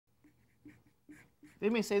They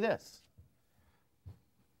may say this: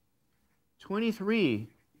 23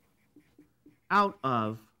 out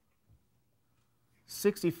of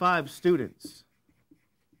 65 students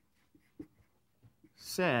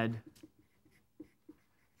said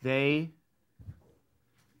they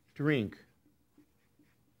drink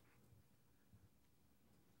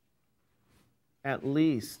at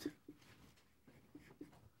least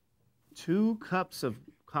 2 cups of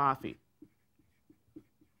coffee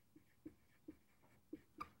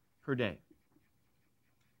per day.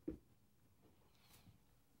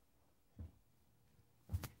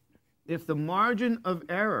 If the margin of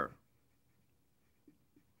error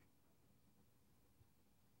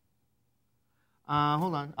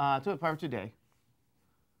hold on, to power today.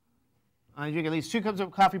 You drink at least 2 cups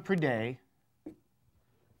of coffee per day,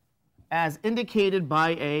 as indicated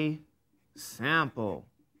by a sample.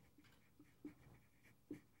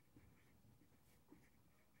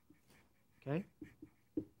 Okay?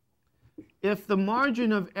 If the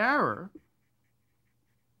margin of error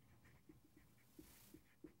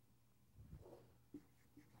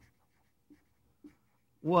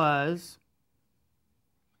was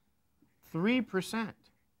 3%,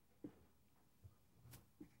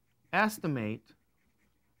 estimate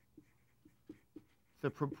the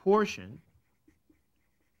proportion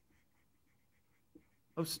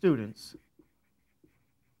of students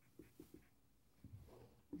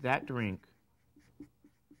that drink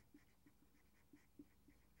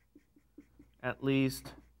at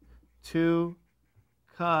least 2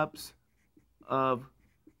 cups of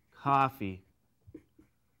coffee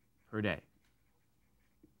per day.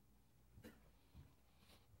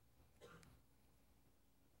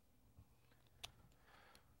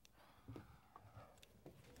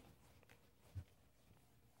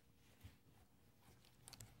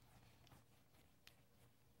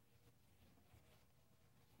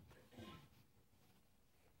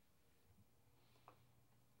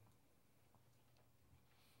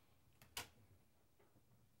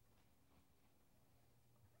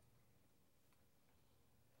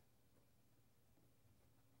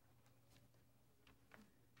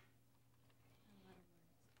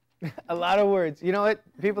 A lot of words. You know what?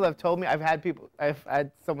 People have told me, I've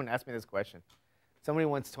had someone ask me this question. Somebody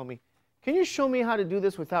once told me, can you show me how to do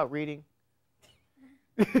this without reading?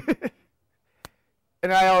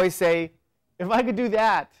 And I always say, if I could do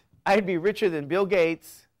that, I'd be richer than Bill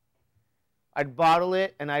Gates. I'd bottle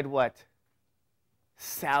it, and I'd what?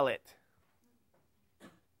 Sell it.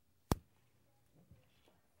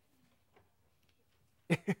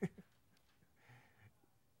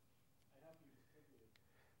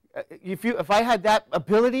 If I had that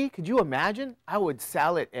ability, could you imagine? I would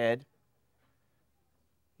sell it, Ed.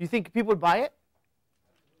 You think people would buy it?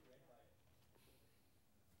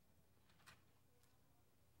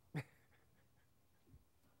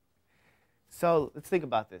 So let's think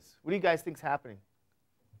about this. What do you guys think is happening?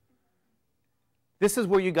 This is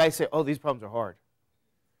where you guys say, oh, these problems are hard.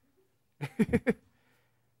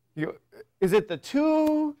 Is it the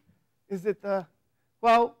 2? Is it the...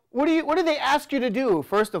 Well, what do they ask you to do,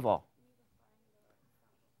 first of all?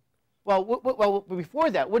 Well, before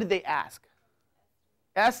that, what did they ask?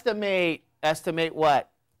 Estimate. Estimate what?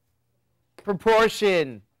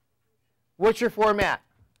 Proportion. What's your format?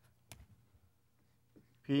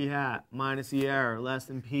 P hat minus the error, less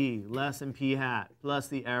than P hat, plus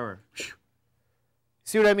the error.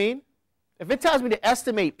 See what I mean? If it tells me to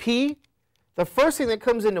estimate P, the first thing that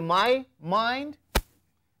comes into my mind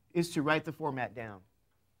is to write the format down.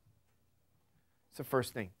 It's the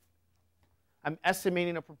first thing. I'm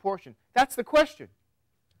estimating a proportion. That's the question.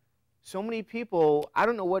 So many people, I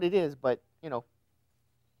don't know what it is, but,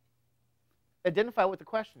 identify what the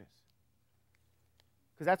question is.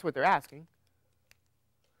 Because that's what they're asking.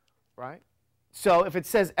 Right? So if it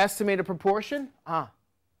says estimate a proportion,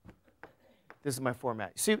 this is my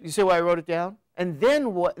format. You see why I wrote it down? And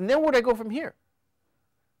then what? And then where do I go from here?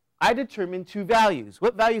 I determine 2 values.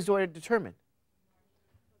 What values do I determine?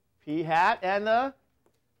 P hat and the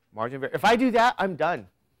margin of error. If I do that, I'm done.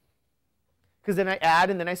 Because then I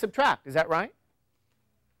add and then I subtract. Is that right?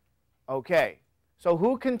 Okay. So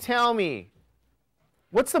who can tell me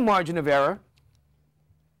what's the margin of error?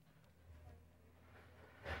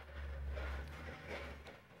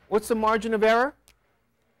 What's the margin of error?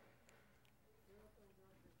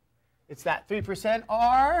 It's that 3%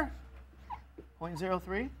 or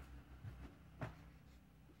 0.03.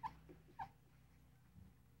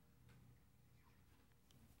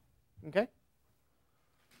 Okay?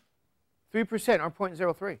 3% or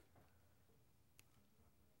 0.03.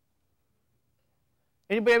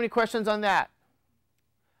 Anybody have any questions on that?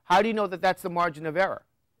 How do you know that that's the margin of error?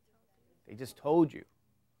 They just told you.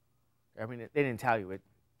 I mean, they didn't tell you. It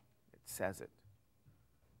says it.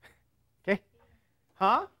 Okay?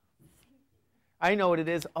 Huh? I know what it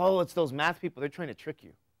is. Oh, it's those math people. They're trying to trick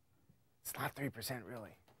you. It's not 3%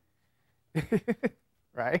 really.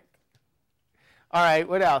 Right? All right,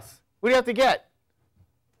 what else? What do you have to get?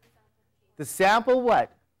 The sample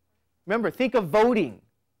what? Remember, think of voting.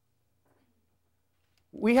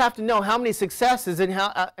 We have to know how many successes and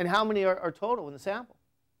how many are total in the sample.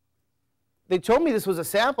 They told me this was a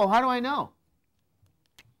sample. How do I know?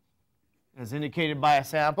 As indicated by a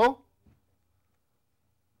sample.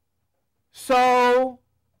 So,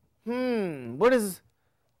 what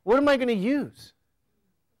am I going to use?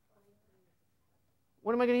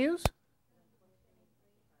 What am I going to use?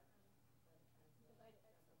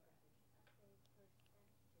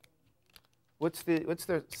 What's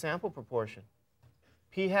the sample proportion?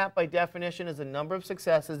 P hat by definition is the number of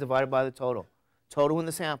successes divided by the total. Total in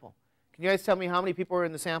the sample. Can you guys tell me how many people are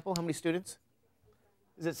in the sample? How many students?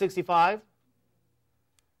 Is it 65?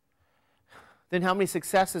 Then how many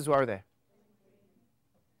successes are there?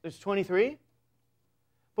 There's 23?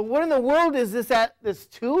 But what in the world does this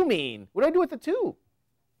 2 mean? What do I do with the 2?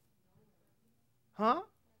 Huh?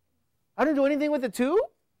 I don't do anything with the 2?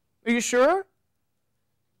 Are you sure?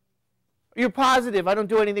 You're positive I don't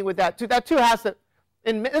do anything with that 2. That 2 has to,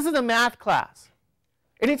 this is a math class.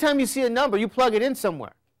 Anytime you see a number, you plug it in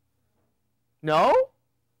somewhere. No?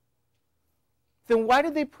 Then why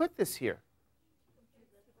did they put this here?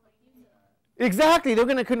 Exactly, they're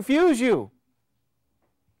going to confuse you.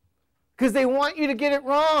 Because they want you to get it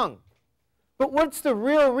wrong. But what's the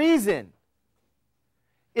real reason?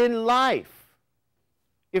 In life,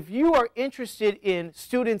 if you are interested in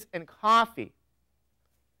students and coffee,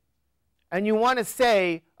 and you want to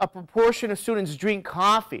say a proportion of students drink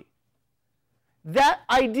coffee, that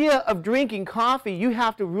idea of drinking coffee you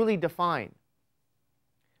have to really define.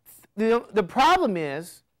 The problem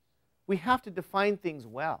is we have to define things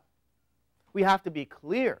well. We have to be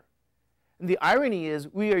clear. And the irony is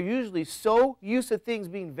we are usually so used to things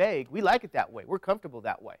being vague. We like it that way. We're comfortable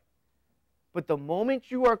that way. But the moment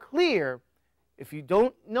you are clear, if you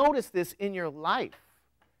don't notice this in your life,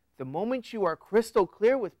 the moment you are crystal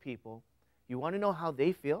clear with people, you want to know how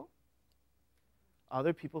they feel?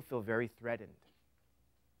 Other people feel very threatened.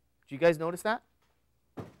 Do you guys notice that?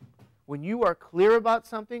 When you are clear about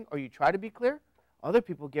something, or you try to be clear, other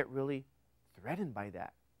people get really threatened by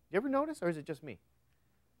that. You ever notice, or is it just me?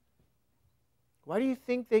 Why do you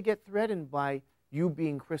think they get threatened by you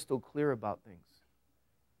being crystal clear about things?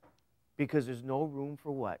 Because there's no room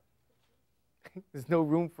for what? There's no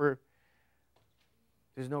room.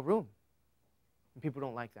 And people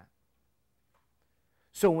don't like that.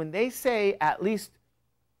 So when they say, at least,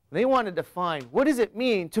 they want to define, what does it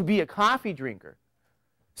mean to be a coffee drinker?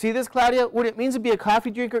 See this, Claudia? What it means to be a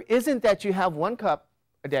coffee drinker isn't that you have 1 cup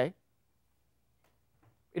a day.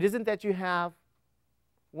 It isn't that you have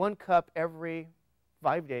 1 cup every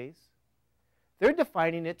 5 days. They're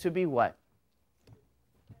defining it to be what?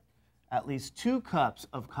 At least 2 cups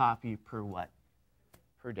of coffee per what?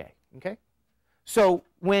 Per day, okay? So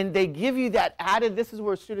when they give you that added, this is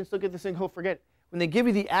where students look at this and go, forget it. When they give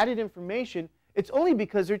you the added information, it's only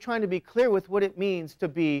because they're trying to be clear with what it means to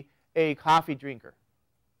be a coffee drinker.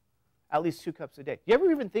 At least 2 cups a day. Do you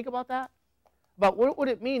ever even think about that? About what would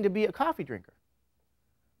it mean to be a coffee drinker?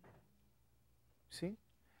 See?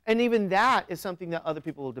 And even that is something that other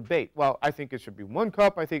people will debate. Well, I think it should be 1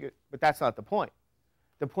 cup, but that's not the point.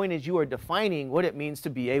 The point is you are defining what it means to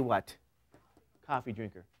be a what? Coffee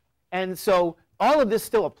drinker. And so all of this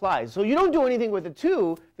still applies. So you don't do anything with the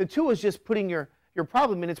 2. The 2 is just putting your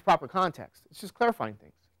problem in its proper context. It's just clarifying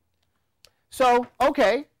things. So,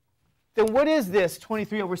 okay, then what is this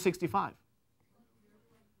 23 over 65?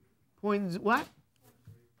 Point what?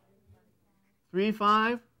 3,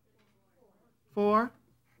 5, 4.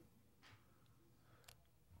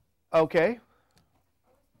 Okay.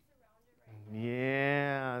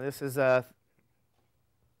 Yeah, this is the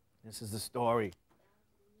story.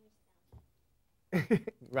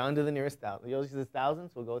 Round to the nearest thousand. Yoshi says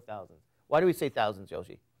thousands, we'll go with thousands. Why do we say thousands,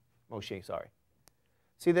 Yoshi? Moshe, sorry.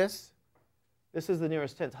 See this? This is the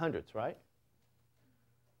nearest tens, hundreds, right?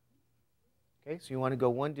 Okay, so you want to go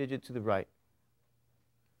 1 digit to the right.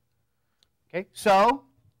 Okay, so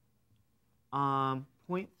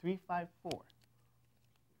 0.354.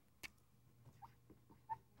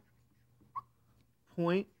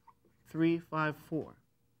 0.354.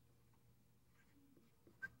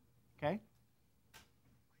 Okay?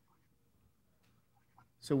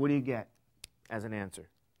 So what do you get as an answer?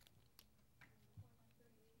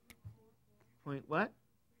 Point what?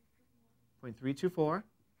 0.324.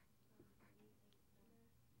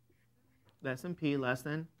 Less than P, less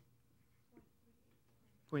than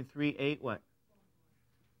 0.38 what?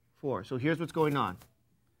 4. So here's what's going on.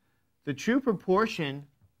 The true proportion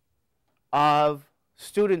of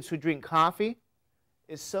students who drink coffee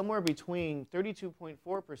is somewhere between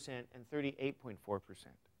 32.4% and 38.4%.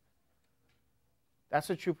 That's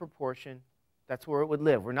the true proportion. That's where it would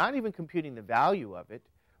live. We're not even computing the value of it.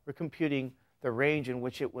 We're computing the range in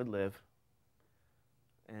which it would live.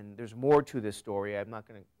 And there's more to this story. I'm not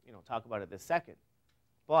going to talk about it this second.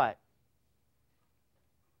 But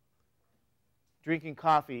drinking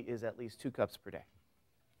coffee is at least 2 cups per day.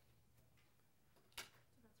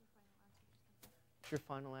 What's your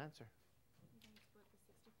final answer?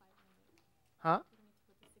 Huh?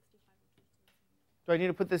 Do I need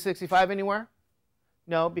to put the 65 anywhere?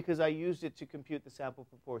 No, because I used it to compute the sample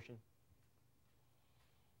proportion.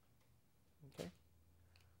 Okay.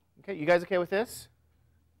 Okay, you guys okay with this?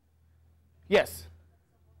 Yes.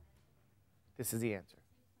 This is the answer.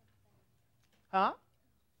 Huh?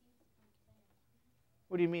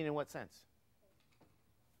 What do you mean, in what sense?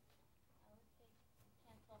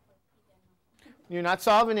 You're not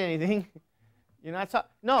solving anything. You're not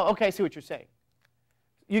no, okay, I see what you're saying.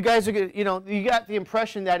 You guys are you got the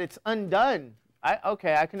impression that it's undone.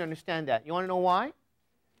 Okay, I can understand that. You want to know why?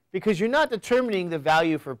 Because you're not determining the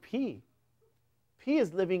value for P. P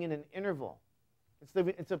is living in an interval.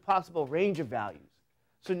 It's a possible range of values.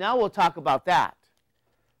 So now we'll talk about that.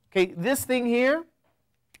 Okay, this thing here,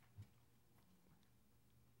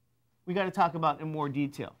 we got to talk about in more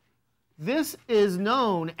detail. This is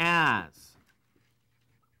known as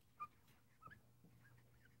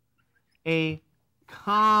a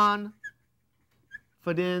confidence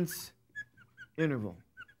interval.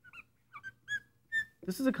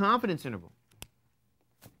 This is a confidence interval.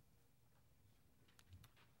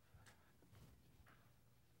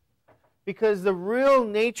 Because the real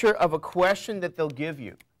nature of a question that they'll give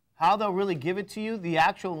you, how they'll really give it to you, the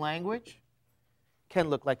actual language, can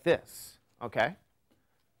look like this. Okay?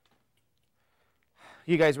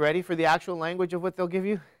 You guys ready for the actual language of what they'll give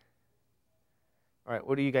you? All right,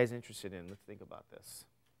 what are you guys interested in? Let's think about this.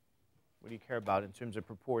 What do you care about in terms of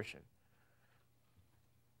proportion?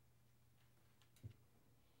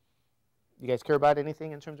 You guys care about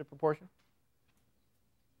anything in terms of proportion?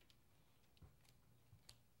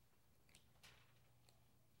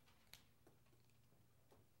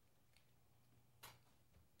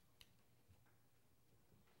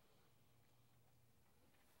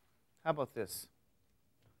 How about this?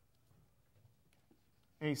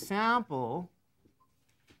 A sample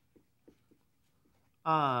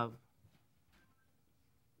of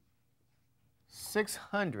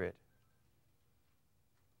 600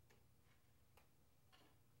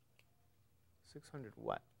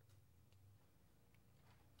 what?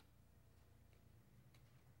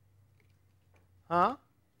 Huh?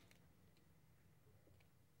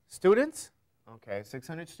 Students? Okay,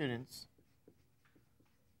 600 students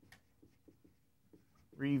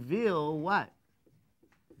reveal what?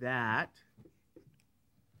 That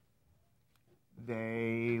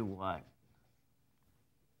they what?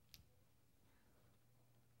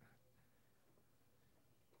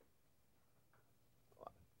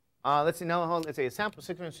 Let's see, now let's say a sample of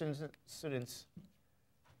 600 students.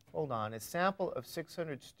 Hold on, a sample of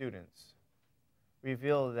 600 students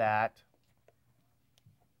reveal that,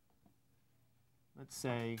 let's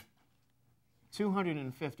say,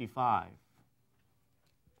 255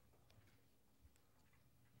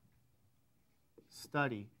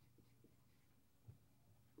 study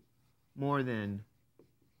more than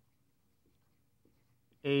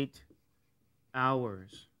 8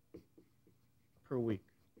 hours per week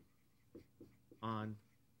on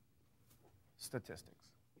statistics.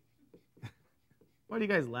 Why do you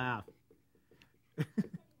guys laugh?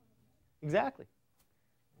 Exactly.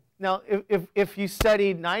 Now, if you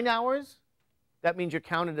studied 9 hours, that means you're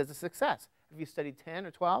counted as a success. If you studied 10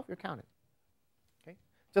 or 12, you're counted. Okay?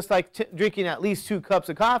 Just like drinking at least 2 cups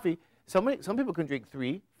of coffee, some people can drink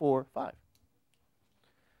 3, 4, 5.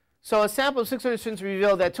 So a sample of 600 students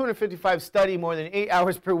revealed that 255 study more than 8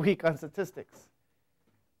 hours per week on statistics.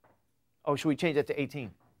 Oh, should we change that to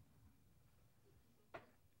 18?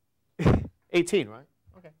 18, right?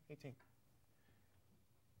 Okay, 18.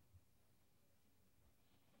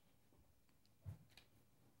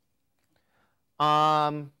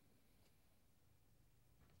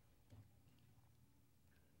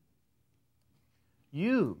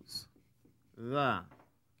 Use the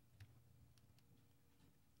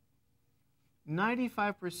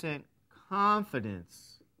 95%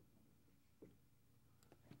 confidence